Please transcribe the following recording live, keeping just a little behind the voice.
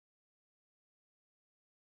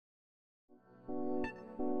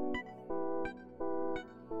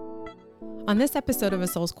On this episode of A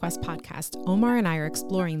Soul's Quest podcast, Omar and I are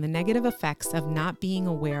exploring the negative effects of not being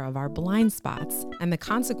aware of our blind spots and the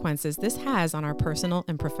consequences this has on our personal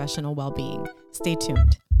and professional well-being. Stay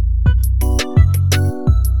tuned.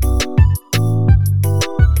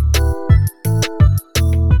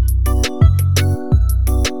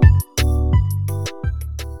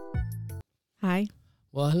 Hi.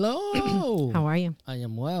 Well, hello. How are you? I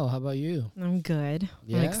am well. How about you? I'm good.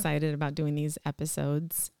 Yeah? I'm excited about doing these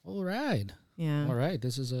episodes. All right. Yeah. All right.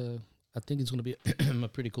 This is I think it's going to be a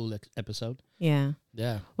pretty cool episode. Yeah.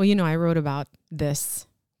 Yeah. Well, I wrote about this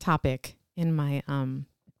topic in my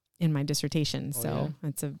dissertation. So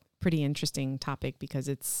it's a pretty interesting topic because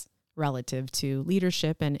it's relative to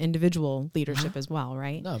leadership and individual leadership as well,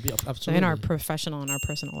 right? No, absolutely. So in our professional and our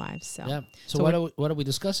personal lives. So yeah. So what are we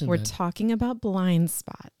discussing? We're then? talking about blind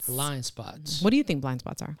spots. Blind spots. What do you think blind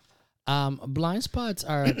spots are? Blind spots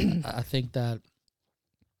are I think that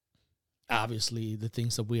obviously the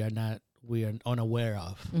things that we are unaware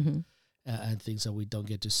of. Mm-hmm. And things that we don't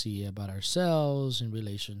get to see about ourselves in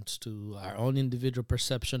relation to our own individual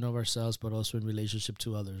perception of ourselves, but also in relationship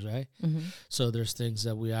to others, right? Mm-hmm. So there's things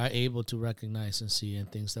that we are able to recognize and see and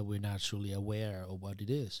things that we're not truly aware of what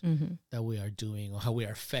it is that we are doing or how we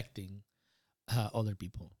are affecting other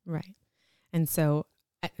people. Right. And so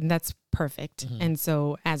that's perfect. And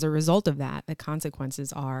so as a result of that, the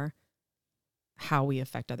consequences are how we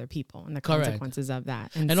affect other people and the consequences of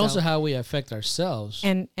that. And so, also how we affect ourselves.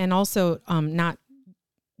 And also not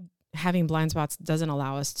having blind spots doesn't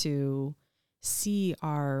allow us to see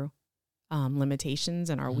our limitations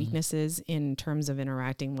and our weaknesses in terms of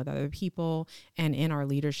interacting with other people and in our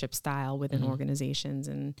leadership style within organizations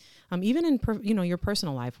and even in your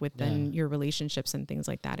personal life within your relationships and things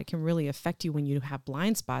like that. It can really affect you when you have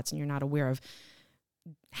blind spots and you're not aware of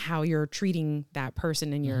how you're treating that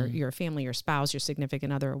person in your family, your spouse, your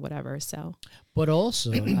significant other or whatever. So, but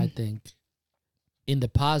also I think in the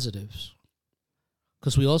positives,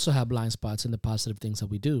 because we also have blind spots in the positive things that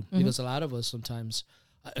we do, because a lot of us sometimes,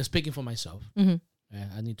 speaking for myself,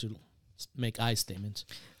 I need to make I statements.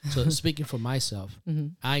 So speaking for myself,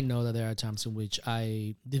 I know that there are times in which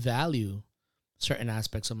I devalue certain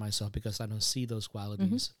aspects of myself because I don't see those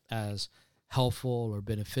qualities as helpful or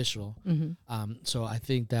beneficial. So I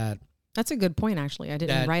think that's a good point. Actually, I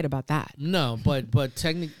didn't write about that. No, but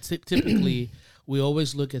typically we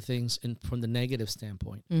always look at things from the negative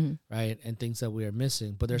standpoint, right? And things that we are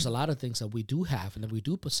missing. But there's a lot of things that we do have and that we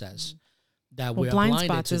do possess that we are blind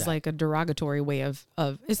blinded spots to is that. Like a derogatory way of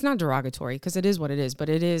it's not derogatory because it is what it is, but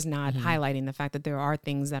it is not highlighting the fact that there are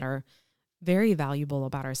things that are very valuable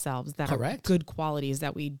about ourselves that are good qualities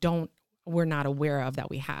that we're not aware of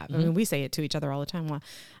that we have. I mean, we say it to each other all the time. Well,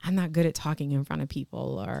 I'm not good at talking in front of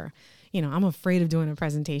people, or, I'm afraid of doing a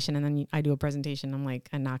presentation. And then I do a presentation. I'm like,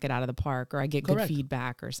 I knock it out of the park, or I get good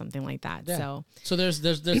feedback or something like that. Yeah. So there's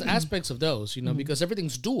aspects of those, because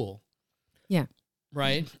everything's dual. Yeah.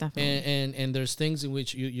 Right. Definitely. And there's things in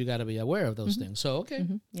which you got to be aware of those things. So, okay.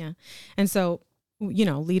 Yeah. And so,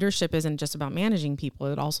 leadership isn't just about managing people.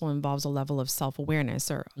 It also involves a level of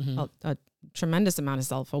self-awareness or a tremendous amount of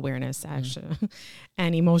self-awareness, actually,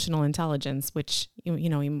 and emotional intelligence, which,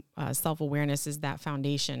 self-awareness is that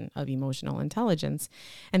foundation of emotional intelligence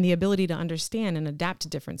and the ability to understand and adapt to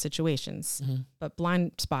different situations. But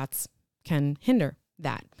blind spots can hinder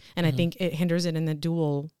that. And I think it hinders it in the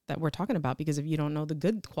dual that we're talking about, because if you don't know the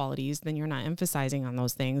good qualities, then you're not emphasizing on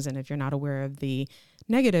those things. And if you're not aware of the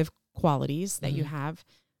negative qualities that you have,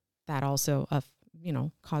 that also,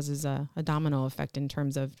 causes a domino effect in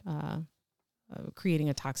terms of creating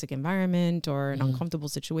a toxic environment or an uncomfortable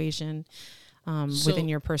situation within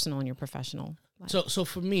your personal and your professional life. So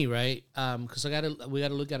for me, right, because we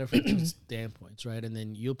gotta look at it from two standpoints, right, and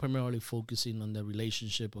then you're primarily focusing on the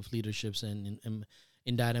relationship of leaderships and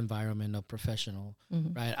in that environment of professional,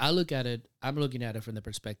 right? I'm looking at it from the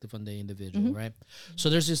perspective of the individual, right? So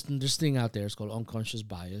there's this thing out there. It's called unconscious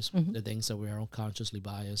bias. The things that we are unconsciously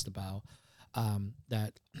biased about,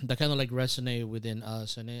 that kind of like resonate within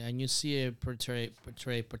us, and you see it portrayed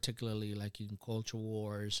particularly like in culture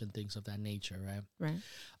wars and things of that nature, right?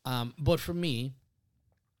 Right. But for me,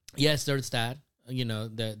 yes, there's that.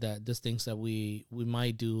 That there's things that we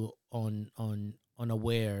might do on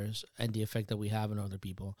unawares and the effect that we have on other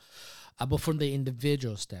people, but from the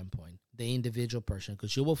individual standpoint, the individual person,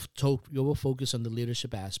 because you will focus on the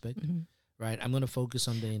leadership aspect, right? I'm going to focus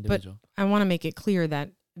on the individual. But I want to make it clear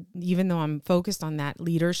that even though I'm focused on that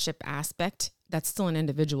leadership aspect, that's still an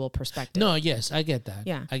individual perspective. No, yes, I get that.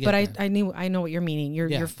 Yeah, I get but that. I know what you're meaning.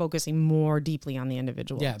 You're focusing more deeply on the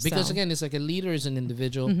individual. Yeah, because again, it's like a leader is an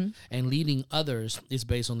individual, and leading others is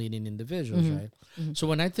based on leading individuals, right? So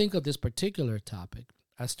when I think of this particular topic,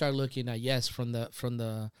 I start looking at from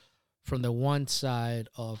the one side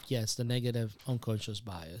of the negative unconscious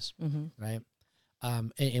bias, right?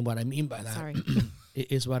 And what I mean by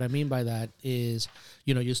that is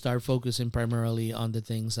you start focusing primarily on the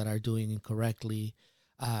things that are doing incorrectly,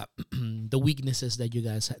 the weaknesses that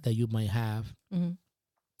you might have,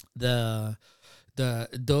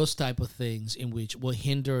 those type of things in which will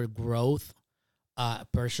hinder growth,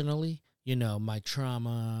 personally, my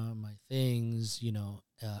trauma, my things,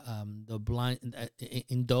 the blind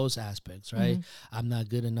in those aspects, right? I'm not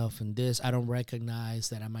good enough in this. I don't recognize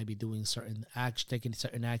that I might be doing taking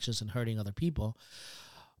certain actions and hurting other people.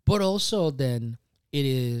 But also then it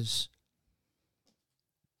is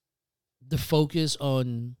the focus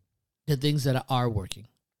on the things that are working,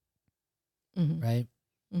 right?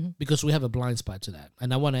 Because we have a blind spot to that.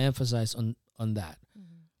 And I want to emphasize on that.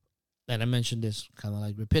 And I mentioned this kind of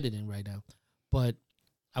like repeating right now, but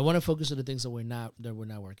I want to focus on the things that we're not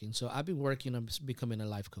working. So I've been working on becoming a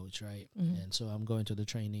life coach, right? And so I'm going to the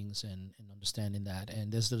trainings and understanding that.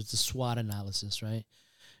 And there's the SWOT analysis, right?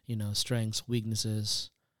 Strengths, weaknesses,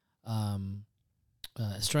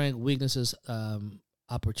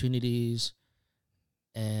 opportunities,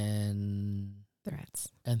 and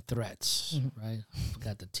threats, right? I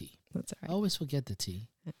forgot the T. That's all right. I always forget the T.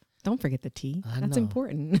 Don't forget the T. That's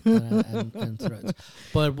important. and threats.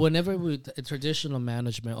 But whenever traditional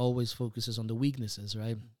management always focuses on the weaknesses,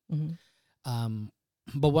 right?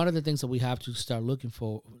 But one of the things that we have to start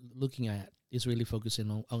looking at is really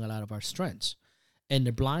focusing on a lot of our strengths and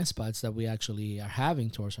the blind spots that we actually are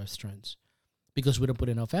having towards our strengths, because we don't put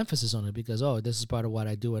enough emphasis on it, because, this is part of what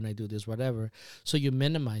I do and I do this, whatever. So you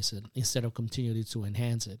minimize it instead of continuing to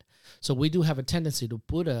enhance it. So we do have a tendency to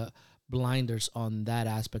put blinders on that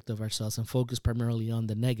aspect of ourselves and focus primarily on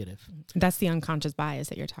the negative. That's the unconscious bias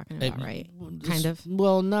that you're talking about, right? Kind of.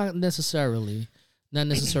 Well, not necessarily.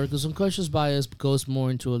 Because unconscious bias goes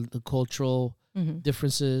more into the cultural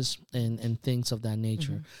differences and things of that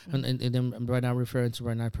nature. And then right now referring to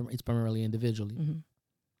it's primarily individually.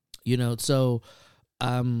 So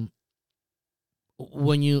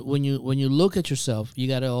when you look at yourself, you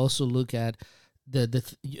got to also look at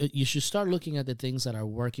you should start looking at the things that are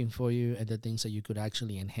working for you and the things that you could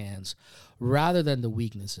actually enhance rather than the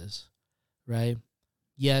weaknesses, right?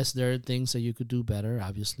 Yes, there are things that you could do better,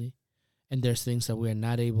 obviously, and there's things that we're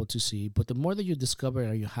not able to see. But the more that you discover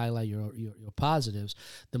or you highlight your positives,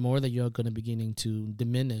 the more that you're going to beginning to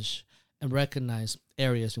diminish and recognize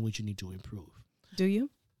areas in which you need to improve. Do you?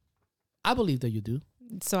 I believe that you do.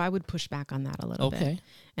 So I would push back on that a little bit.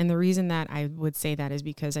 And the reason that I would say that is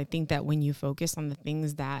because I think that when you focus on the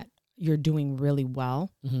things that you're doing really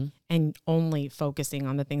well and only focusing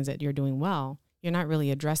on the things that you're doing well, you're not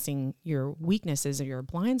really addressing your weaknesses or your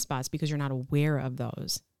blind spots because you're not aware of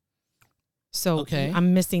those. So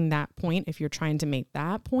I'm missing that point. If you're trying to make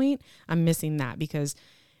that point, I'm missing that, because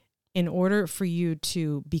in order for you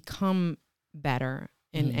to become better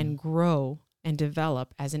and grow and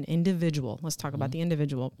develop as an individual, let's talk about the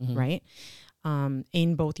individual, right?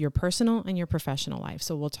 In both your personal and your professional life.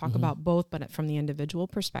 So we'll talk about both, but from the individual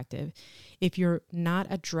perspective, if you're not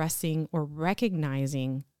addressing or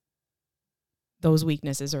recognizing those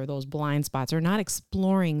weaknesses or those blind spots, or not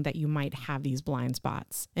exploring that you might have these blind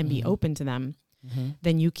spots and be open to them,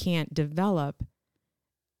 then you can't develop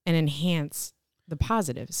and enhance the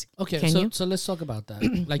positives. Okay, so let's talk about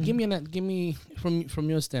that. Like, give me from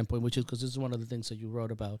your standpoint, which is because this is one of the things that you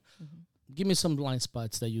wrote about. Give me some blind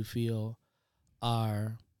spots that you feel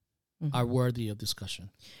are worthy of discussion.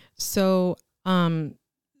 So,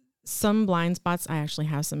 some blind spots, I actually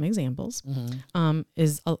have some examples.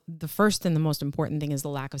 Is the first and the most important thing is the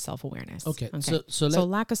lack of self-awareness. Okay. So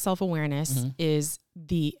lack of self-awareness is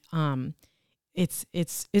the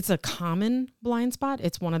it's a common blind spot.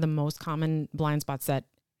 It's one of the most common blind spots that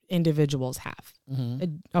individuals have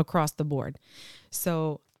across the board.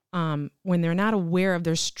 So when they're not aware of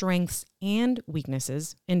their strengths and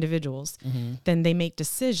weaknesses, individuals, then they make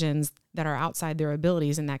decisions that are outside their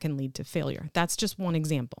abilities, and that can lead to failure. That's just one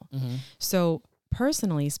example. So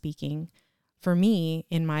personally speaking, for me,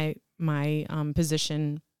 in my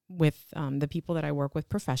position with the people that I work with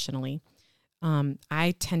professionally,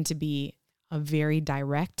 I tend to be a very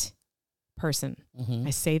direct person. I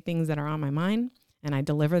say things that are on my mind, and I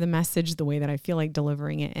deliver the message the way that I feel like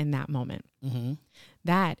delivering it in that moment.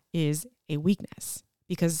 That is a weakness,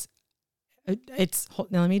 because let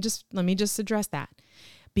me just address that,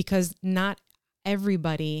 because not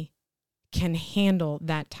everybody can handle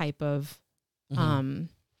that type of,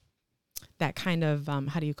 that kind of,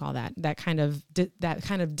 how do you call that? That kind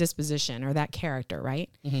of disposition or that character, right?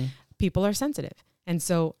 People are sensitive. And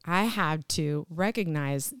so I had to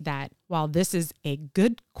recognize that while this is a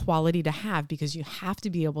good quality to have, because you have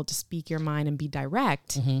to be able to speak your mind and be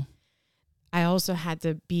direct, I also had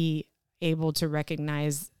to be able to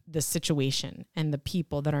recognize the situation and the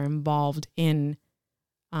people that are involved in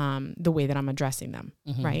the way that I'm addressing them,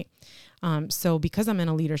 right? So because I'm in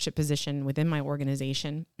a leadership position within my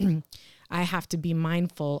organization, I have to be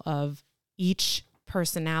mindful of each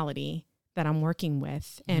personality that I'm working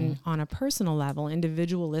with. And on a personal level,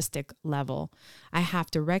 individualistic level, I have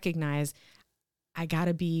to recognize I got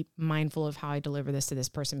to be mindful of how I deliver this to this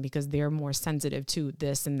person because they're more sensitive to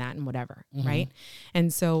this and that and whatever, right?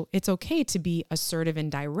 And so it's okay to be assertive and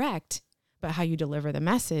direct, but how you deliver the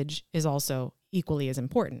message is also equally as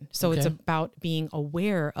important. So it's about being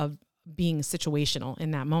aware of being situational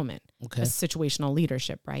in that moment, situational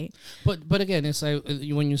leadership, right? But again, it's like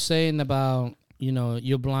when you're saying about,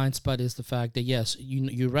 your blind spot is the fact that, yes,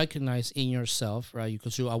 you recognize in yourself, right?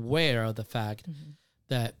 Because you're aware of the fact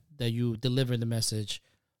that you deliver the message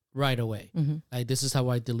right away. Like, this is how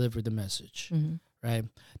I deliver the message, right?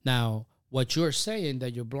 Now, what you're saying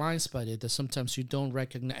that your blind spot is that sometimes you don't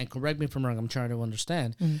recognize, and correct me if I'm wrong, I'm trying to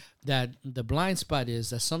understand, that the blind spot is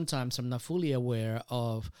that sometimes I'm not fully aware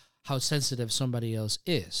of how sensitive somebody else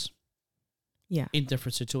is. Yeah. In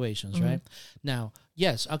different situations, right? Now,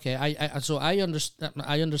 yes, okay. I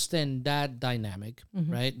understand that dynamic,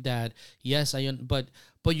 right? That yes,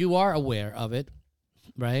 but you are aware of it,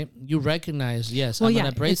 right? You recognize, yes, I'm an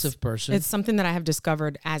abrasive person. It's something that I have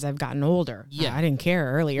discovered as I've gotten older. Yeah, I didn't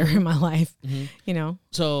care earlier in my life,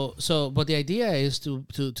 So, but the idea is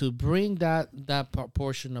to bring that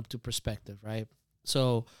portion up to perspective, right?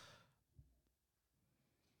 So,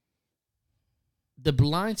 the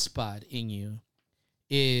blind spot in you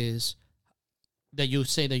is that you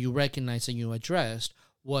say that you recognize and you addressed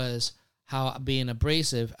was how being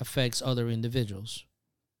abrasive affects other individuals.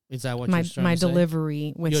 Is that what you're trying to say? My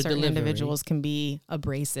delivery with certain individuals can be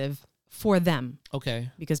abrasive for them.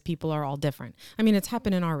 Okay. Because people are all different. I mean, it's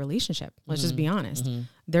happened in our relationship. Let's just be honest.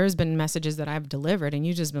 There's been messages that I've delivered and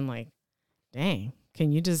you just been like, dang,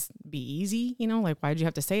 can you just be easy? Like, why'd you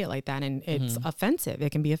have to say it like that? And it's offensive. It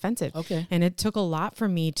can be offensive. Okay. And it took a lot for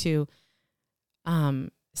me to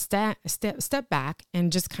step back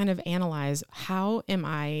and just kind of analyze, how am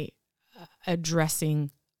I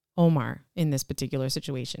addressing Omar in this particular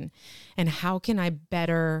situation? And how can I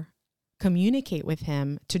better communicate with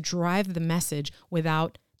him to drive the message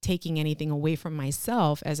without taking anything away from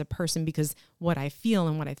myself as a person, because what I feel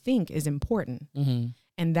and what I think is important.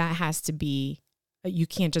 And that has to be, you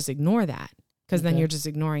can't just ignore that, because then you're just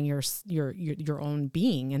ignoring your own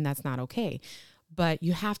being, and that's not okay. But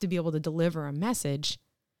you have to be able to deliver a message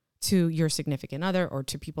to your significant other or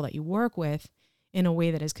to people that you work with in a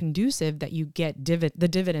way that is conducive, that you get the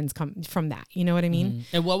dividends come from that. You know what I mean?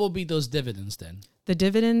 And what will be those dividends then? The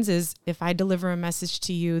dividends is if I deliver a message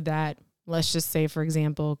to you that, let's just say, for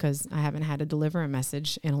example, because I haven't had to deliver a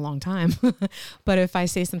message in a long time, but if I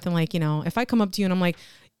say something like, if I come up to you and I'm like,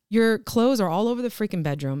 your clothes are all over the freaking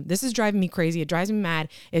bedroom. This is driving me crazy. It drives me mad.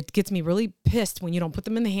 It gets me really pissed when you don't put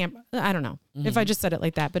them in the hamper. I don't know if I just said it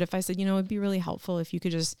like that, but if I said, it'd be really helpful if you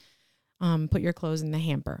could just put your clothes in the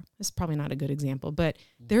hamper. It's probably not a good example, but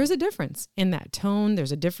there is a difference in that tone.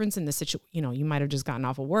 There's a difference in the situation. You might have just gotten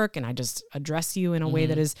off of work and I just address you in a way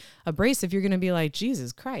that is abrasive. You're going to be like,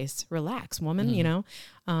 Jesus Christ, relax, woman,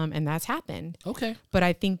 and that's happened. Okay. But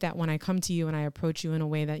I think that when I come to you and I approach you in a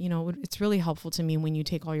way that, it's really helpful to me when you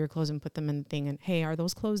take all your clothes and put them in the thing and, hey, are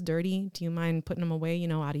those clothes dirty? Do you mind putting them away?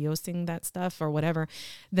 Adiosing that stuff or whatever.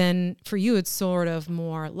 Then for you, it's sort of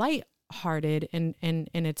more light-hearted and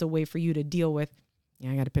it's a way for you to deal with,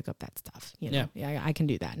 I got to pick up that stuff. Yeah, I can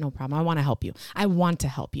do that. No problem. I want to help you. I want to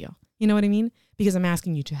help you. You know what I mean? Because I'm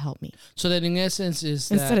asking you to help me. So that in essence is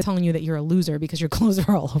instead of telling you that you're a loser because your clothes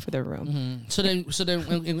are all over the room. So then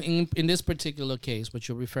in this particular case, what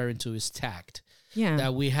you're referring to is tact. Yeah.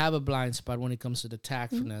 That we have a blind spot when it comes to the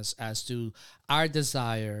tactfulness as to our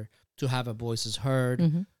desire to have our voices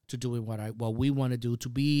heard, to doing what we want to do, to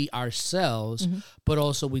be ourselves, but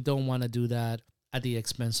also we don't want to do that at the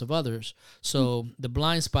expense of others. So the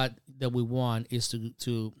blind spot that we want is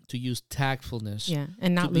to use tactfulness. Yeah,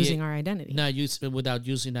 and not losing our identity. Without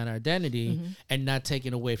using that identity and not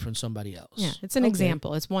taking away from somebody else. Yeah, it's an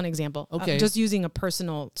example. It's one example. Okay. Just using a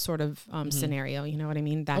personal sort of scenario, you know what I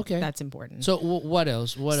mean? That's important. So what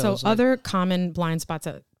else? So other common blind spots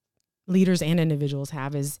that leaders and individuals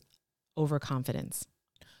have is overconfidence.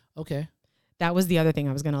 Okay. that was the other thing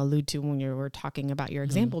I was going to allude to when you were talking about your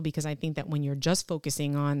example, because I think that when you're just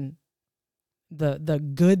focusing on the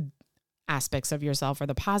good aspects of yourself or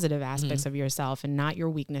the positive aspects of yourself and not your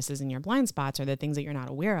weaknesses and your blind spots or the things that you're not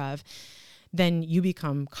aware of, then you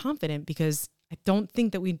become confident, because I don't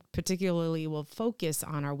think that we particularly will focus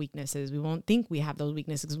on our weaknesses. We won't think we have those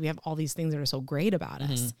weaknesses because we have all these things that are so great about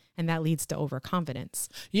us. And that leads to overconfidence.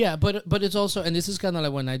 Yeah, but it's also, and this is kind of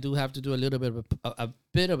like when I do have to do a little bit of a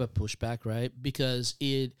bit of a pushback, right? Because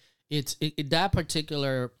it's that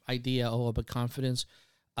particular idea of overconfidence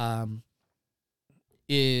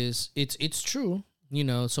it's true. You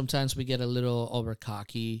know, sometimes we get a little over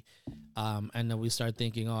cocky, and then we start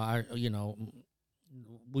thinking,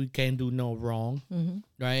 we can't do no wrong,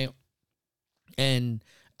 right? And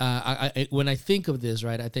I when I think of this,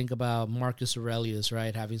 right, I think about Marcus Aurelius,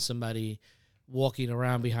 right, having somebody walking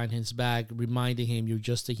around behind his back, reminding him, "You're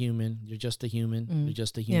just a human. You're just a human. You're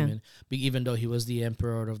just a human." Yeah. Even though he was the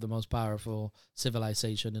emperor of the most powerful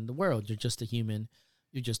civilization in the world, you're just a human.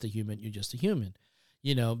 You're just a human. You're just a human.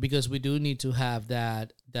 You know, because we do need to have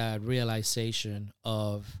that realization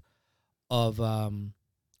of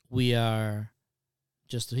we are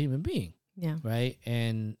just a human being. Yeah. Right.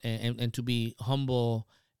 And to be humble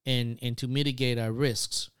and to mitigate our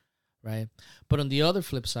risks. Right. But on the other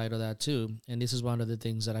flip side of that too, and this is one of the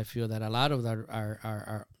things that I feel that a lot of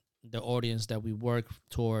our the audience that we work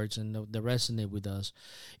towards and that resonate with us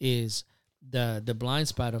is the blind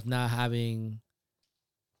spot of not having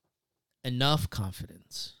enough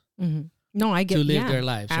confidence. No, I get to live their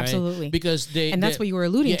lives, absolutely, right? Because that's what you were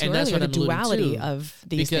alluding to earlier, the duality of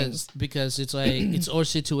these things. Because it's like it's all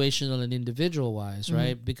situational and individual wise,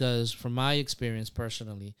 right? Because from my experience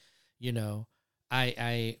personally, you know,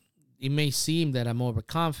 I it may seem that I'm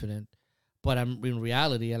overconfident, but I'm in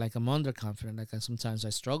reality I'm underconfident. Like sometimes I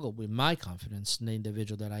struggle with my confidence in the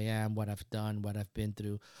individual that I am, what I've done, what I've been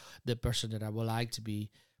through, the person that I would like to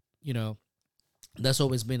be, you know. That's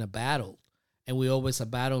always been a battle, and we always are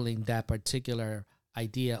battling that particular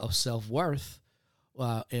idea of self-worth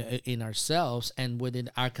in ourselves and within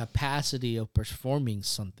our capacity of performing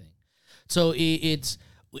something. So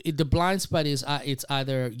the blind spot is it's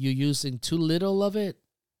either you're using too little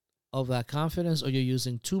of that confidence, or you're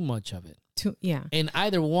using too much of it. And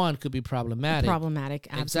either one could be problematic.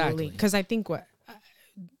 Absolutely. Because I think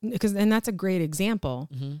and that's a great example,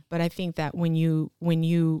 but I think that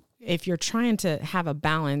if you're trying to have a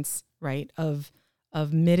balance, right, of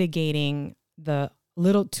mitigating the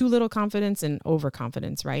too little confidence and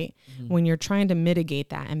overconfidence, right? When you're trying to mitigate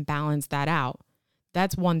that and balance that out,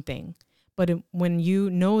 that's one thing. But when you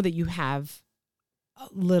know that you have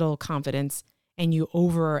little confidence and you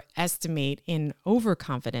overestimate in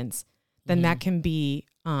overconfidence, then that can be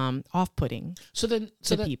off-putting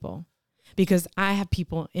to people. Because I have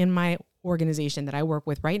people in my organization that I work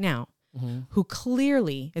with right now who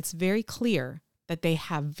clearly, it's very clear that they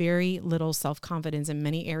have very little self-confidence in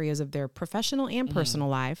many areas of their professional and personal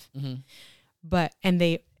life. But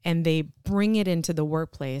they bring it into the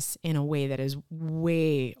workplace in a way that is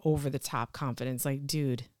way over the top confidence, like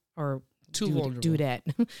dude, dudette.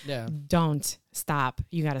 Yeah. Don't stop.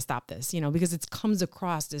 You got to stop this, because it comes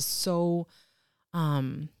across as so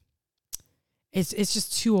it's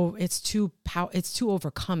too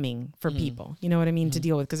overcoming for people. You know what I mean? To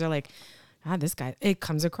deal with, because they're like, this guy, it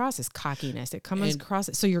comes across as cockiness. It comes across.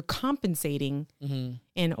 So you're compensating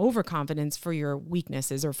in overconfidence for your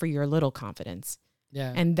weaknesses or for your little confidence.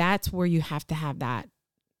 Yeah. And that's where you have to have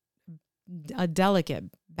a delicate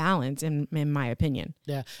balance in my opinion.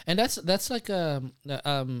 Yeah. And that's like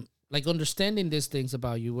understanding these things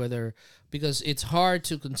about you, because it's hard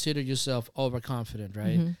to consider yourself overconfident,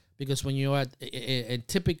 right? Because when you are, and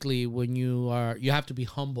typically when you have to be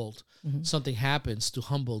humbled. Something happens to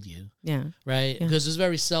humble you. Yeah. Right? Yeah. Because it's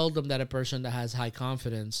very seldom that a person that has high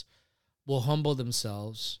confidence will humble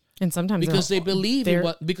themselves. And sometimes because they believe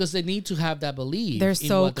because they need to have that belief. They're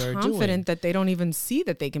so confident that they don't even see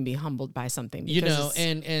that they can be humbled by something.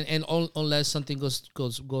 And unless something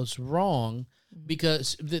goes wrong,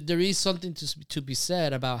 because there is something to be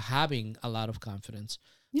said about having a lot of confidence.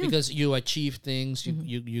 Yeah. Because you achieve things,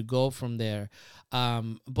 you go from there.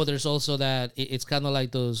 But there's also that it's kind of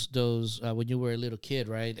like those when you were a little kid,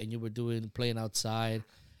 right? And you were playing outside,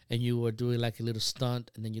 and you were doing like a little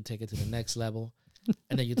stunt, and then you take it to the next level,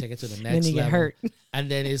 and then you take it to the next level. Then you get hurt. And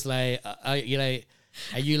then it's like,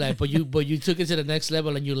 but you took it to the next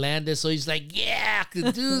level and you landed. So he's like, yeah, I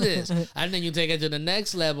could do this. And then you take it to the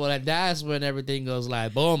next level, and that's when everything goes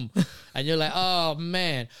like boom. And you're like, oh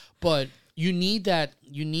man. But you need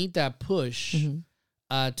that push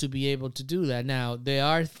to be able to do that. Now, there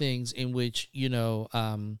are things in which,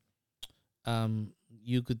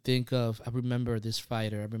 you could think of. I remember this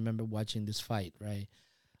fighter. I remember watching this fight, right?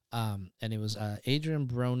 And it was Adrian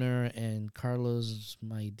Broner and Carlos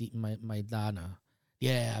Maidana.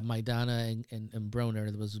 Yeah, Maidana and Broner.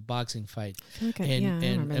 It was a boxing fight.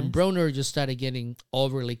 And Broner just started getting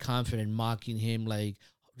overly confident, mocking him, like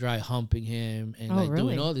dry humping him and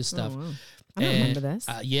doing all this stuff. Wow. I don't remember this.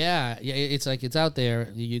 Yeah, it's like it's out there.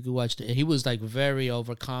 You could watch it. He was like very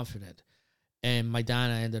overconfident, and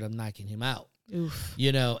Maidana ended up knocking him out. Oof.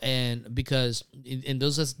 And because in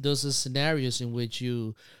those are scenarios in which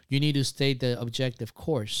you need to state the objective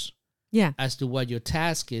course. Yeah. As to what your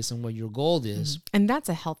task is and what your goal is. And that's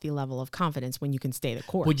a healthy level of confidence when you can stay the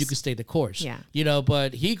course. Yeah.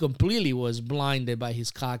 But he completely was blinded by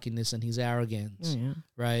his cockiness and his arrogance. Yeah.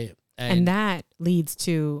 Right. And that leads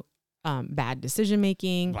to bad decision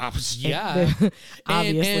making. Yeah.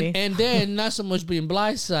 Obviously. And then not so much being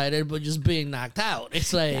blindsided, but just being knocked out.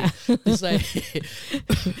 It's like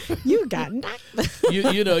you got knocked.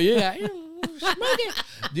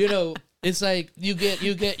 It's like he's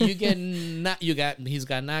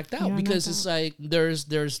got knocked out because it's like there's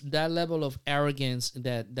that level of arrogance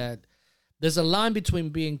that there's a line between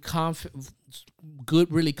being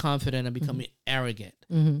really confident and becoming arrogant.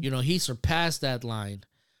 He surpassed that line,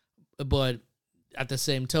 but at the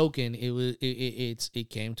same token, it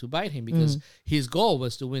came to bite him because his goal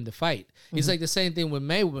was to win the fight. It's like the same thing with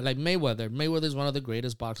Mayweather. Mayweather is one of the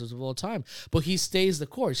greatest boxers of all time, but he stays the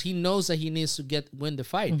course. He knows that he needs to win the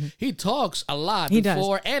fight. He talks a lot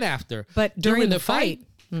before and after, but during the fight,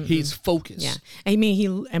 he's focused. Yeah, I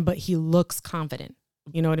mean but he looks confident.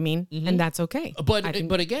 You know what I mean? And that's okay.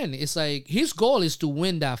 But again, it's like his goal is to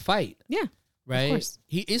win that fight. Yeah. Right?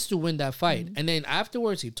 He is to win that fight. And then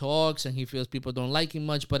afterwards he talks and he feels people don't like him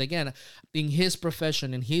much. But again, in his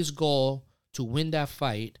profession and his goal to win that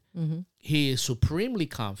fight, he is supremely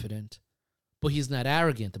confident, but he's not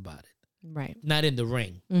arrogant about it. Right. Not in the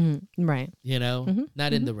ring. Right.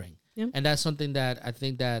 Not in the ring. Yeah. And that's something that I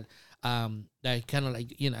think that that kind of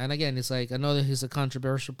like, and again, it's like, I know that he's a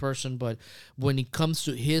controversial person, but when it comes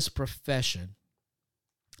to his profession,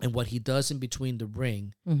 and what he does in between the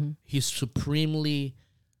ring, he's supremely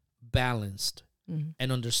balanced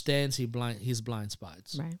and understands his blind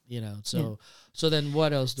spots. Right. So then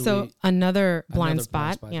what else do we... Another blind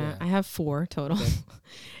spot, yeah, I have 4 total,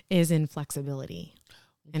 is inflexibility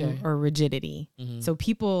or rigidity. So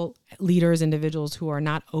leaders, individuals who are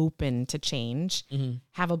not open to change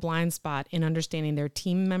have a blind spot in understanding their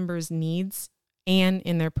team members' needs and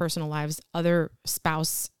in their personal lives, other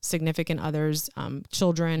spouse, significant others,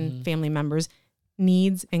 children, family members'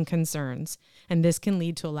 needs and concerns. And this can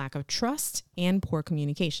lead to a lack of trust and poor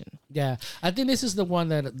communication. Yeah. I think this is the one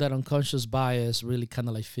that unconscious bias really kind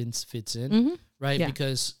of like fits in, right? Yeah.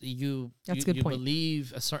 Because you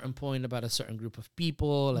believe a certain point about a certain group of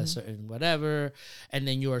people, a certain whatever, and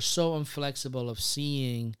then you are so inflexible of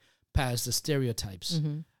seeing past the stereotypes,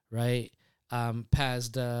 right?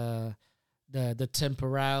 Past the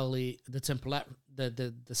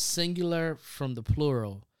singular from the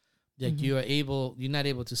plural, like you're not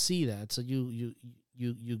able to see that. So you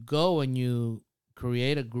go and you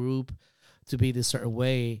create a group to be this certain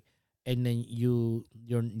way, and then you're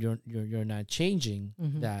not changing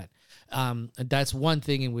that. And that's one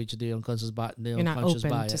thing in which the unconscious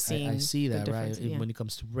bias, I see that, right? When it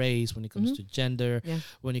comes to race, when it comes to gender,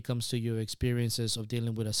 when it comes to your experiences of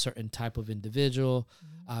dealing with a certain type of individual,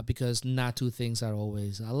 because not two things are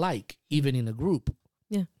always alike, even in a group.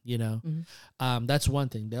 Yeah. That's one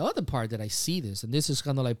thing. The other part that I see this, and this is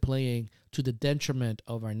kind of like playing to the detriment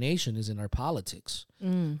of our nation, is in our politics,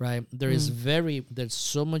 right? There's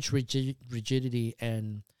so much rigidity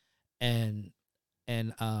and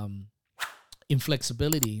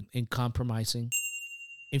inflexibility in compromising,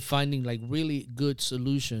 in finding like really good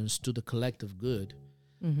solutions to the collective good.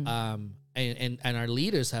 And our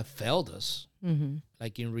leaders have failed us.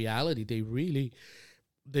 Like in reality, they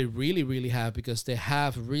really have, because they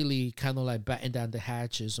have really kind of like battened down the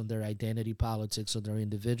hatches on their identity politics, on their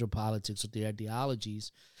individual politics, on their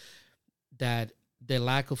ideologies, that the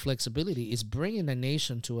lack of flexibility is bringing the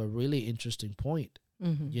nation to a really interesting point,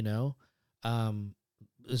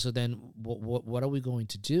 So then what are we going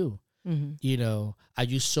to do? Are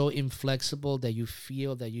you so inflexible that you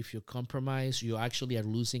feel that if you compromise, you actually are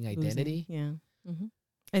losing identity? Yeah.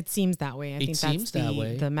 It seems that way. I think that's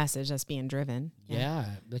the message that's being driven. Yeah,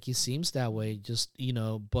 like it seems that way. Just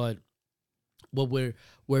but what we're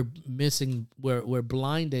missing, we're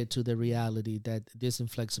blinded to the reality that this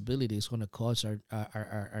inflexibility is going to cost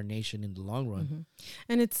our nation in the long run.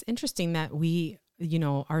 And it's interesting that we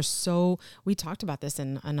we talked about this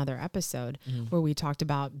in another episode where we talked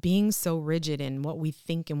about being so rigid in what we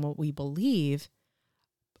think and what we believe,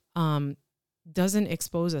 doesn't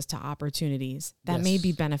expose us to opportunities that may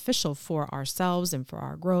be beneficial for ourselves and for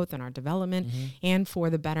our growth and our development and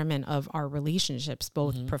for the betterment of our relationships,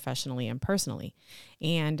 both professionally and personally.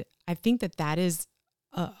 And I think that is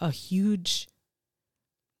a huge,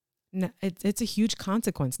 it's a huge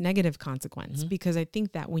consequence, negative consequence, because I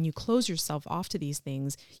think that when you close yourself off to these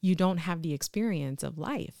things, you don't have the experience of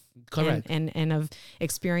life. Correct. And of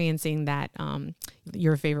experiencing that,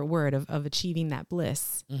 your favorite word of achieving that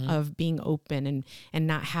bliss of being open and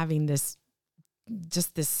not having this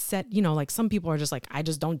set, like some people are just like, I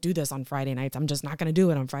just don't do this on Friday nights. I'm just not going to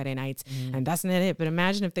do it on Friday nights. And that's not it. But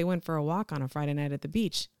imagine if they went for a walk on a Friday night at the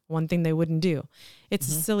beach, one thing they wouldn't do. It's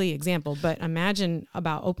a silly example, but imagine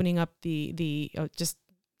about opening up the just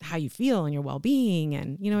how you feel and your well-being,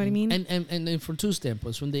 and you know what I mean? And then from two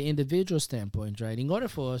standpoints, from the individual standpoint, right? In order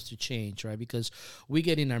for us to change, right? Because we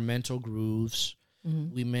get in our mental grooves.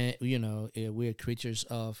 We're creatures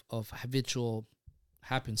of habitual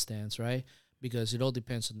happenstance, right? Because it all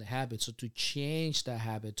depends on the habit. So to change that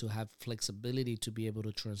habit, to have flexibility, to be able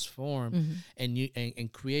to transform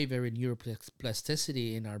and create very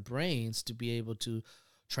neuroplasticity in our brains to be able to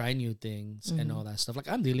try new things and all that stuff. Like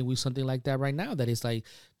I'm dealing with something like that right now. That is that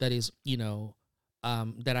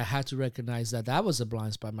I had to recognize that was a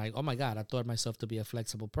blind spot. I'm like, oh my God, I thought myself to be a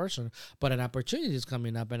flexible person, but an opportunity is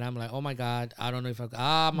coming up and I'm like, oh my God, I don't know if I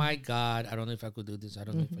don't know if I could do this. I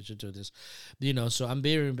don't know if I should do this, so I'm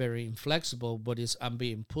very, very inflexible, but I'm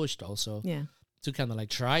being pushed also to kind of like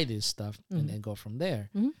try this stuff and then go from there.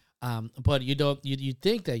 But you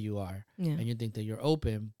think that you are, and you think that you're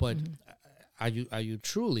open, but are you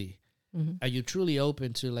truly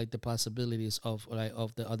open to like the possibilities of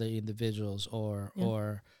the other individuals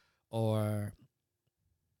or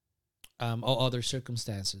other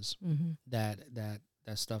circumstances that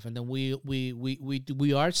stuff? And then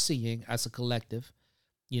we are seeing as a collective,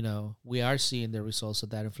 we are seeing the results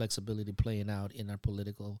of that inflexibility playing out in our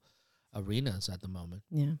political arenas at the moment.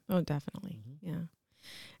 Yeah. Oh, definitely. Yeah.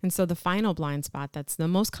 And so the final blind spot that's the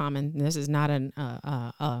most common, and this is not an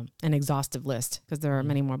exhaustive list because there are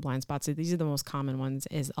many more blind spots. So these are the most common ones,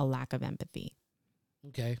 is a lack of empathy.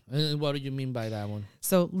 Okay. And what do you mean by that one?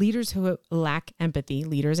 So leaders who lack empathy,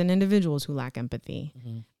 leaders and individuals who lack empathy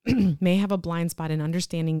may have a blind spot in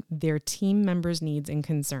understanding their team members' needs and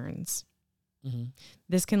concerns.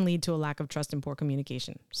 This can lead to a lack of trust and poor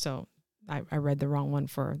communication. So I read the wrong one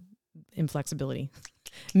for inflexibility.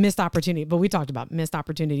 Missed opportunity, but we talked about missed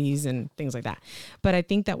opportunities and things like that. But I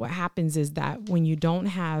think that what happens is that when you don't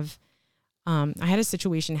have, I had a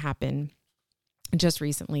situation happen just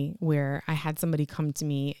recently where I had somebody come to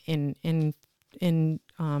me in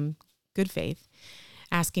good faith,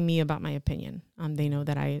 asking me about my opinion. They know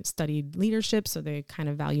that I studied leadership, so they kind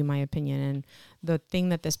of value my opinion. And the thing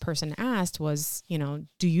that this person asked was,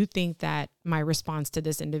 do you think that my response to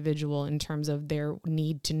this individual in terms of their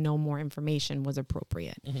need to know more information was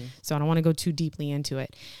appropriate? So I don't want to go too deeply into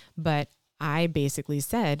it, but I basically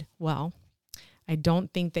said, well, I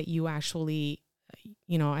don't think that you actually,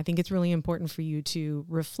 I think it's really important for you to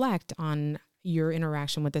reflect on your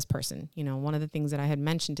interaction with this person. One of the things that I had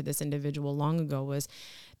mentioned to this individual long ago was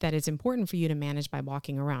that it's important for you to manage by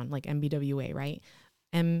walking around, like MBWA, right?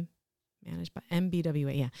 Managed by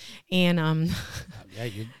MBWA, yeah. And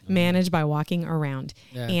managed by walking around.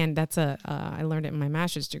 Yeah. And that's I learned it in my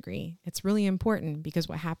master's degree. It's really important because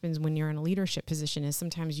what happens when you're in a leadership position is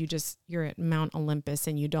sometimes you're at Mount Olympus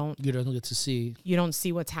and you don't get to see. You don't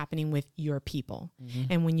see what's happening with your people.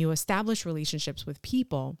 And when you establish relationships with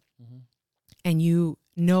people, and you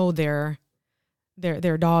know their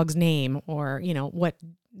dog's name, or what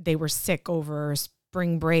they were sick over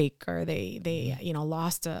spring break, or they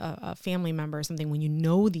lost a family member or something. When you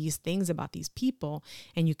know these things about these people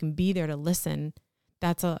and you can be there to listen,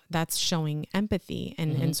 that's showing empathy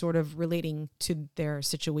and sort of relating to their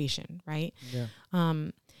situation, right? Yeah.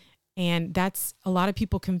 And that's, a lot of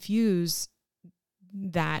people confuse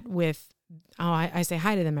that with, I say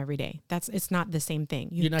hi to them every day. It's not the same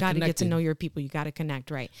thing. You got to get to know your people. You got to connect,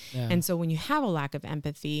 right? Yeah. And so when you have a lack of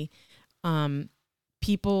empathy,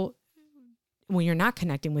 people, when you're not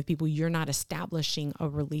connecting with people, you're not establishing a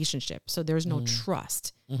relationship. So there's no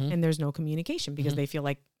trust and there's no communication because they feel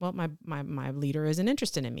like, well, my leader isn't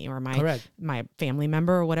interested in me, or my family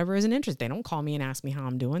member or whatever isn't interested. They don't call me and ask me how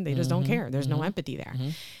I'm doing. They just don't care. There's no empathy there.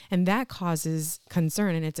 And that causes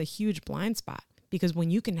concern, and it's a huge blind spot. Because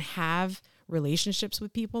when you can have relationships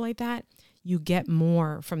with people like that, you get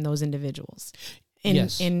more from those individuals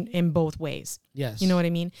in both ways. Yes. You know what I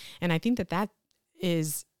mean? And I think that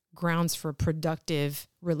is grounds for productive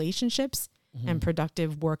relationships and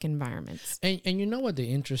productive work environments. And you know what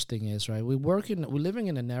the interesting is, right? We're living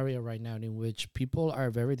in an area right now in which people are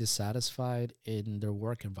very dissatisfied in their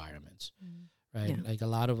work environments, right? Yeah. Like a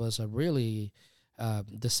lot of us are really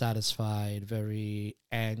dissatisfied, very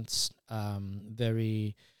angst,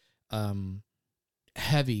 very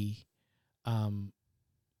heavy,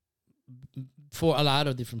 for a lot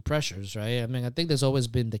of different pressures, right? I mean, I think there's always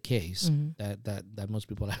been the case that most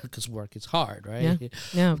people have, because work is hard, right?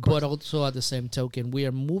 Yeah, of course. But also at the same token, we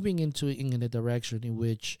are moving in a direction in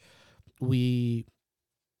which we,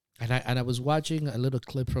 and I was watching a little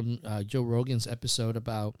clip from Joe Rogan's episode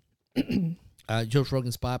about Joe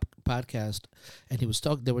Rogan's podcast, and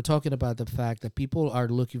they were talking about the fact that people are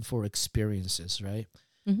looking for experiences, right?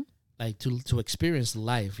 Mm-hmm. Like to experience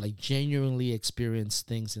life, like genuinely experience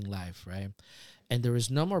things in life, right? And there is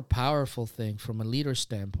no more powerful thing from a leader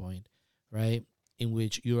standpoint, right? In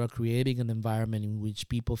which you are creating an environment in which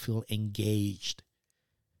people feel engaged,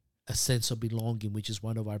 a sense of belonging, which is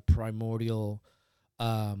one of our primordial,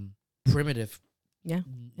 primitive. Yeah,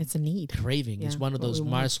 it's a need. Craving. It's one of those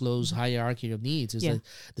Maslow's hierarchy of needs. It's like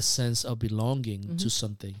the sense of belonging to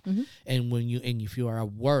something. And if you are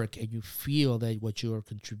at work and you feel that what your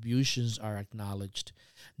contributions are acknowledged,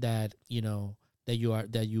 that you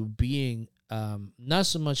being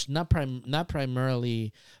not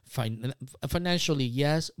primarily financially,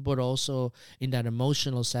 yes, but also in that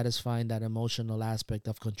emotional satisfying, that emotional aspect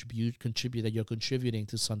of contribute that you're contributing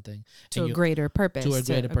to something, to a greater purpose, and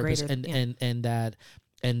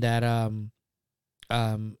that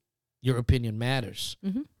your opinion matters,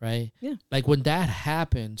 right? Yeah, like when that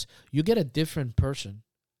happens, you get a different person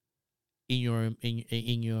in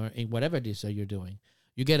whatever it is that you're doing.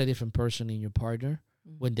 You get a different person in your partner.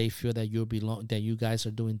 When they feel that that you guys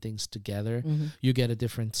are doing things together, you get a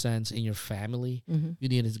different sense in your family. You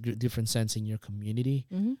get a different sense in your community.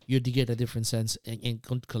 You get a different sense and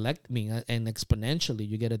exponentially,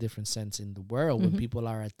 you get a different sense in the world when people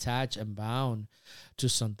are attached and bound to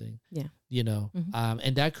something. Yeah,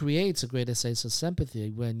 and that creates a greater sense of sympathy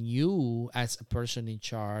when you, as a person in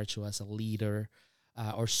charge or as a leader,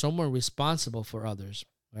 or someone responsible for others,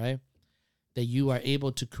 right? That you are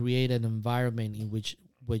able to create an environment in which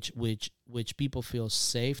people feel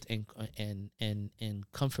safe and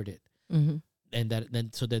comforted, and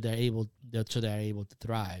so that they're able to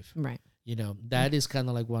thrive. Right. That is kind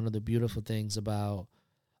of like one of the beautiful things about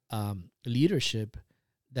leadership,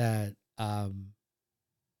 that and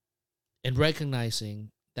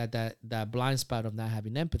recognizing that blind spot of not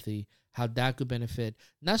having empathy, how that could benefit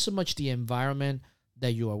not so much the environment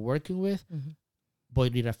that you are working with,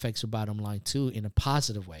 but it affects your bottom line too in a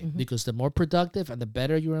positive way, because the more productive and the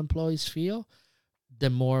better your employees feel, the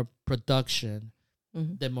more production,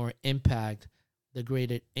 the more impact, the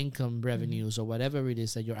greater income, revenues, or whatever it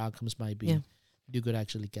is that your outcomes might be, you could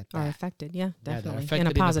actually get that. Are affected, definitely. Affected in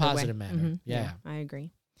a positive manner. Yeah, I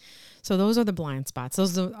agree. So those are the blind spots.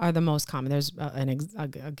 Those are the most common. There's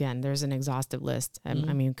there's an exhaustive list. I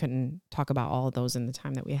mean, couldn't talk about all of those in the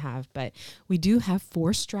time that we have, but we do have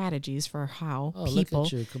 4 strategies for how people,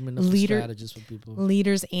 strategies for people,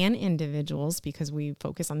 leaders and individuals, because we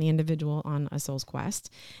focus on the individual on a soul's quest,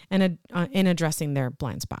 and in addressing their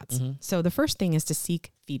blind spots. So the first thing is to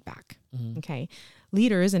seek feedback. Okay.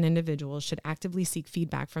 Leaders and individuals should actively seek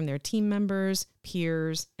feedback from their team members,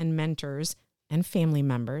 peers, and mentors and family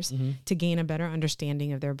members to gain a better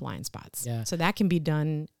understanding of their blind spots. Yeah. So that can be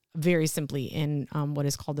done very simply in what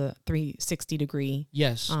is called a 360-degree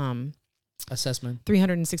assessment.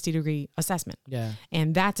 360-degree assessment. Yeah.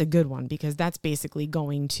 And that's a good one, because that's basically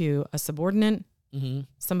going to a subordinate,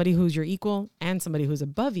 somebody who's your equal, and somebody who's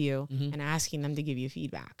above you, and asking them to give you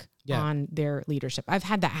feedback on their leadership. I've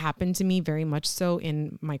had that happen to me very much so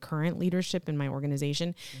in my current leadership in my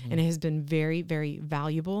organization, and it has been very, very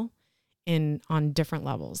valuable on different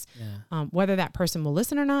levels. Whether that person will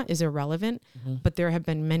listen or not is irrelevant, but there have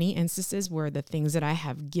been many instances where the things that I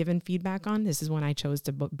have given feedback on, this is when I chose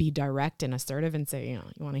to be direct and assertive and say, you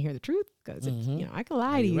want to hear the truth? Because I can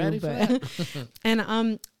lie to you, but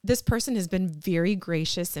and this person has been very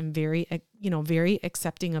gracious and very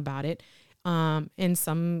accepting about it. In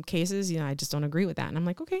some cases, I just don't agree with that, and I'm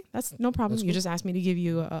like, okay, that's no problem. That's cool. You just asked me to give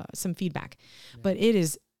you some feedback, but it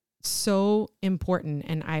is so important,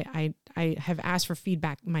 and I have asked for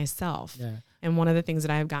feedback myself And one of the things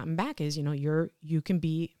that I have gotten back is, you can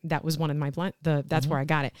be, that was one of my that's where I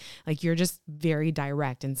got it. Like, you're just very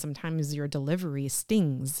direct, and sometimes your delivery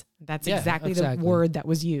stings. That's exactly the word that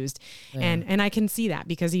was used. Yeah. And I can see that,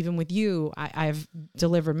 because even with you, I've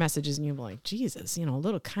delivered messages and you're like, Jesus, a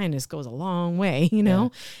little kindness goes a long way, Yeah.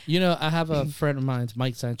 I have a friend of mine,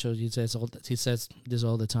 Mike Sancho. He says this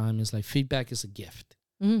all the time. It's like, feedback is a gift.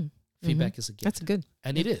 Mm-hmm. Feedback is a gift. That's good.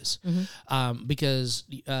 And it is. Mm-hmm. Because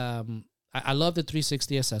I love the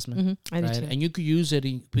 360 assessment. Mm-hmm. I do too. And you could use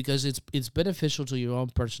it because it's beneficial to your own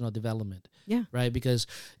personal development. Yeah. Right. Because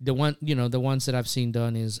the ones that I've seen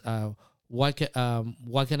done is what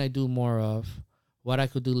can I do more of? What I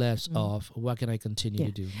could do less of? What can I continue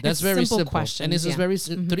to do? That's very simple question. And it's just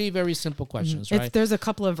three very simple questions, right? There's a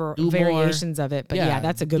couple of variations of it, but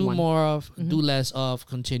that's a good one. Do more of, do less of,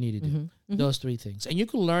 continue to do. Those three things. And you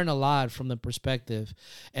can learn a lot from the perspective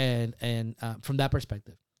and from that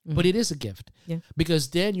perspective. But it is a gift, because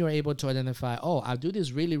then you're able to identify, I'll do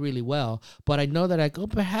this really, really well, but I know that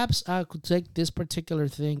perhaps I could take this particular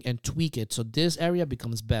thing and tweak it so this area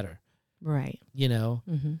becomes better. Right.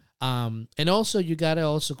 And also you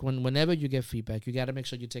gotta whenever you get feedback, you gotta make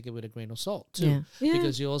sure you take it with a grain of salt too,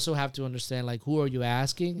 because you also have to understand, like, who are you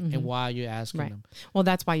asking and why you're asking them. Well,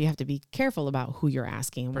 that's why you have to be careful about who you're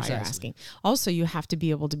asking and why you're asking. Also, you have to be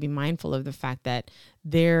able to be mindful of the fact that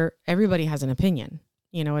everybody has an opinion.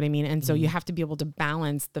 You know what I mean? And so you have to be able to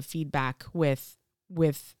balance the feedback with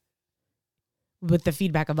the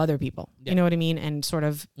feedback of other people. You know what I mean? And sort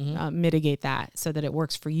of mitigate that so that it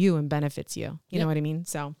works for you and benefits you. You know what I mean?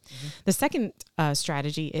 So the second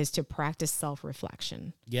strategy is to practice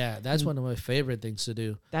self-reflection. Yeah, that's one of my favorite things to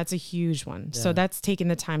do. That's a huge one. Yeah. So that's taking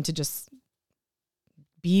the time to just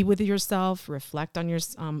be with yourself, reflect on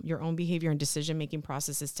your own behavior and decision-making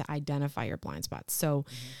processes to identify your blind spots. So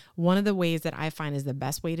one of the ways that I find is the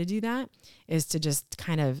best way to do that is to just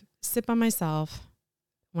kind of sit by myself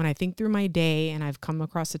when I think through my day and I've come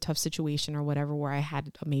across a tough situation or whatever, where I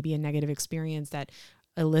had maybe a negative experience that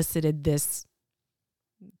elicited this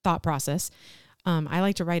thought process. I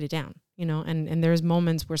like to write it down, and there's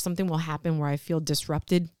moments where something will happen where I feel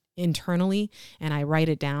disrupted internally, and I write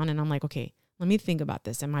it down and I'm like, okay, let me think about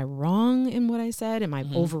this. Am I wrong in what I said? Am I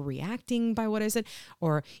overreacting by what I said?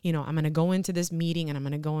 Or, I'm going to go into this meeting and I'm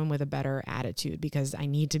going to go in with a better attitude because I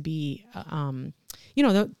need to be,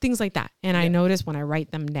 things like that. And I notice when I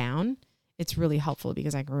write them down, it's really helpful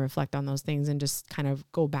because I can reflect on those things and just kind of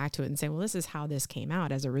go back to it and say, well, this is how this came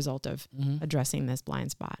out as a result of addressing this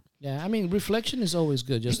blind spot. Yeah. I mean, reflection is always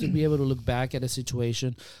good, just to be able to look back at a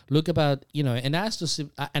situation, and ask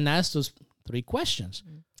those three questions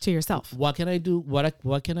to yourself. What can I do?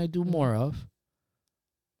 What can I do more of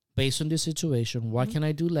based on this situation? What can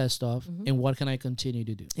I do less of? And what can I continue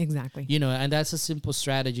to do? Exactly. And that's a simple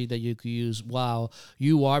strategy that you could use while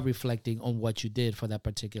you are reflecting on what you did for that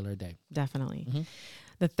particular day. Definitely.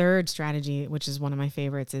 The third strategy, which is one of my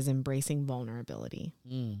favorites, is embracing vulnerability.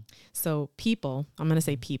 So I'm going to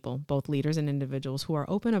say people, both leaders and individuals who are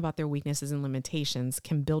open about their weaknesses and limitations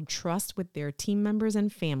can build trust with their team members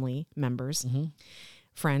and family members,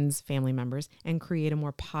 friends, family members, and create a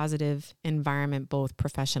more positive environment, both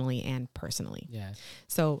professionally and personally. Yeah.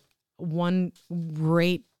 So one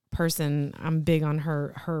great person, I'm big on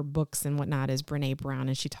her books and whatnot, is Brene Brown,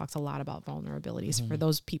 and she talks a lot about vulnerabilities. For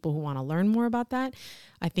those people who want to learn more about that,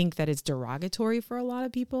 I think that it's derogatory for a lot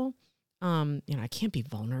of people. I can't be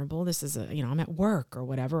vulnerable. This is I'm at work or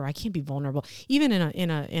whatever. I can't be vulnerable. Even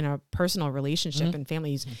in a personal relationship and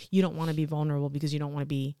families, you don't want to be vulnerable because you don't want to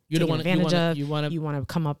be taken advantage of. You want to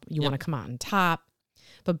come up. You want to come out on top.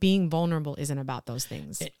 But being vulnerable isn't about those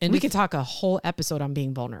things. And we could talk a whole episode on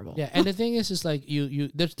being vulnerable. Yeah, and the thing is like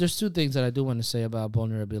there's two things that I do want to say about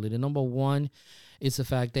vulnerability. Number one is the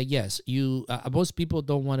fact that yes, most people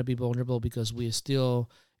don't want to be vulnerable because we're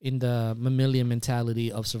still in the mammalian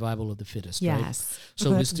mentality of survival of the fittest. Yes, right?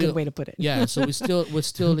 So that's a good way to put it. Yeah, so we're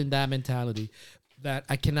still in that mentality that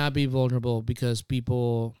I cannot be vulnerable because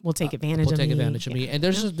people will take advantage of me. And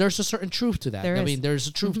there's a certain truth to that. There's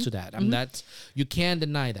a truth to that. I mean, that's, you can't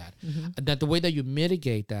deny that. That the way that you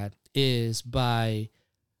mitigate that is by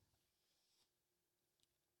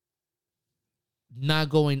not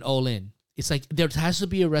going all in. It's like there has to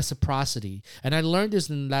be a reciprocity. And I learned this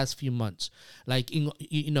in the last few months. Like,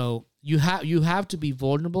 you have to be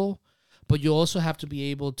vulnerable, but you also have to be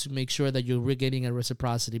able to make sure that you're getting a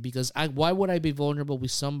reciprocity, because why would I be vulnerable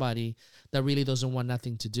with somebody that really doesn't want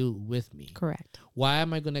nothing to do with me? Correct. Why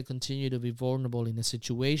am I going to continue to be vulnerable in a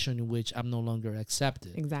situation in which I'm no longer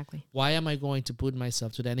accepted? Exactly. Why am I going to put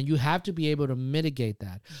myself to that? And you have to be able to mitigate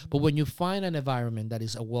that. But when you find an environment that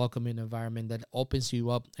is a welcoming environment that opens you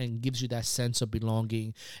up and gives you that sense of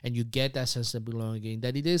belonging, and you get that sense of belonging,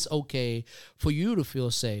 that it is okay for you to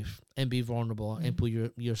feel safe and be vulnerable and put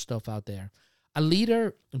your stuff out there.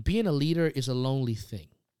 Being a leader is a lonely thing.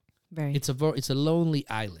 It's a lonely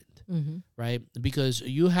island. Right? Because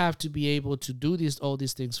you have to be able to do all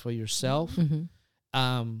these things for yourself,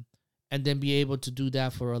 and then be able to do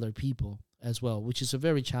that for other people as well, which is a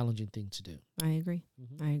very challenging thing to do. I agree.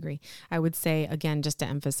 I agree. I would say, again, just to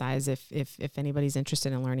emphasize, if anybody's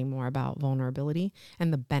interested in learning more about vulnerability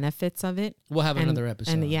and the benefits of it, we'll have another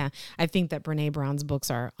episode. And yeah, I think that Brene Brown's books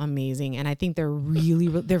are amazing. And I think they're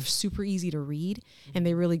they're super easy to read, and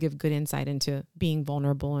they really give good insight into being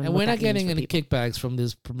vulnerable. And we're not getting any kickbacks from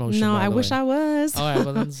this promotion. No, I wish I was. All right,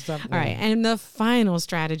 well, then stop. All right. And the final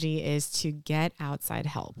strategy is to get outside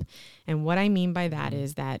help. And what I mean by that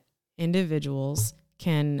is that individuals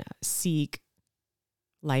can seek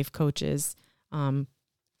life coaches,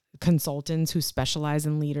 consultants who specialize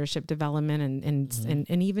in leadership development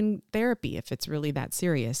and even therapy if it's really that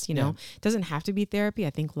serious. You know, it doesn't have to be therapy. I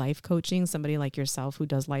think life coaching, somebody like yourself who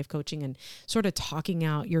does life coaching and sort of talking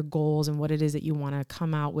out your goals and what it is that you want to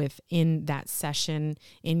come out with in that session,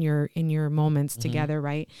 in your moments together,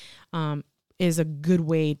 right, is a good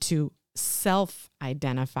way to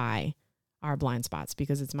self-identify our blind spots,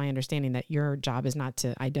 because it's my understanding that your job is not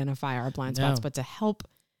to identify our blind spots, but to help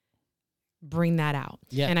bring that out.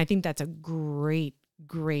 Yeah. And I think that's a great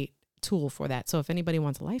tool for that. So if anybody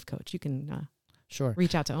wants a life coach, you can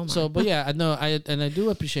reach out to Omar. So, but yeah, I do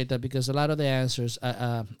appreciate that, because a lot of the answers,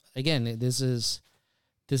 again, this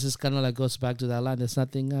is kind of like goes back to that line. There's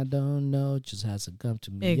nothing I don't know, just hasn't come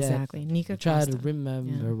to me exactly. yet. Nika Try Costa. to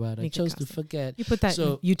remember what Nika I chose Costa. to forget. You put that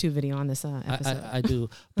YouTube video on this episode. I do,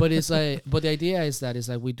 but it's like, but the idea is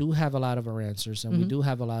that we do have a lot of our answers, and we do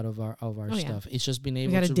have a lot of our stuff. It's just being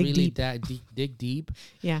able to really dig deep,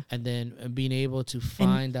 and then being able to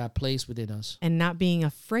find that place within us, and not being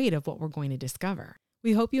afraid of what we're going to discover.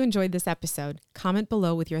 We hope you enjoyed this episode. Comment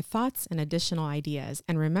below with your thoughts and additional ideas,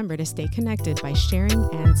 and remember to stay connected by sharing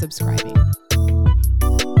and subscribing.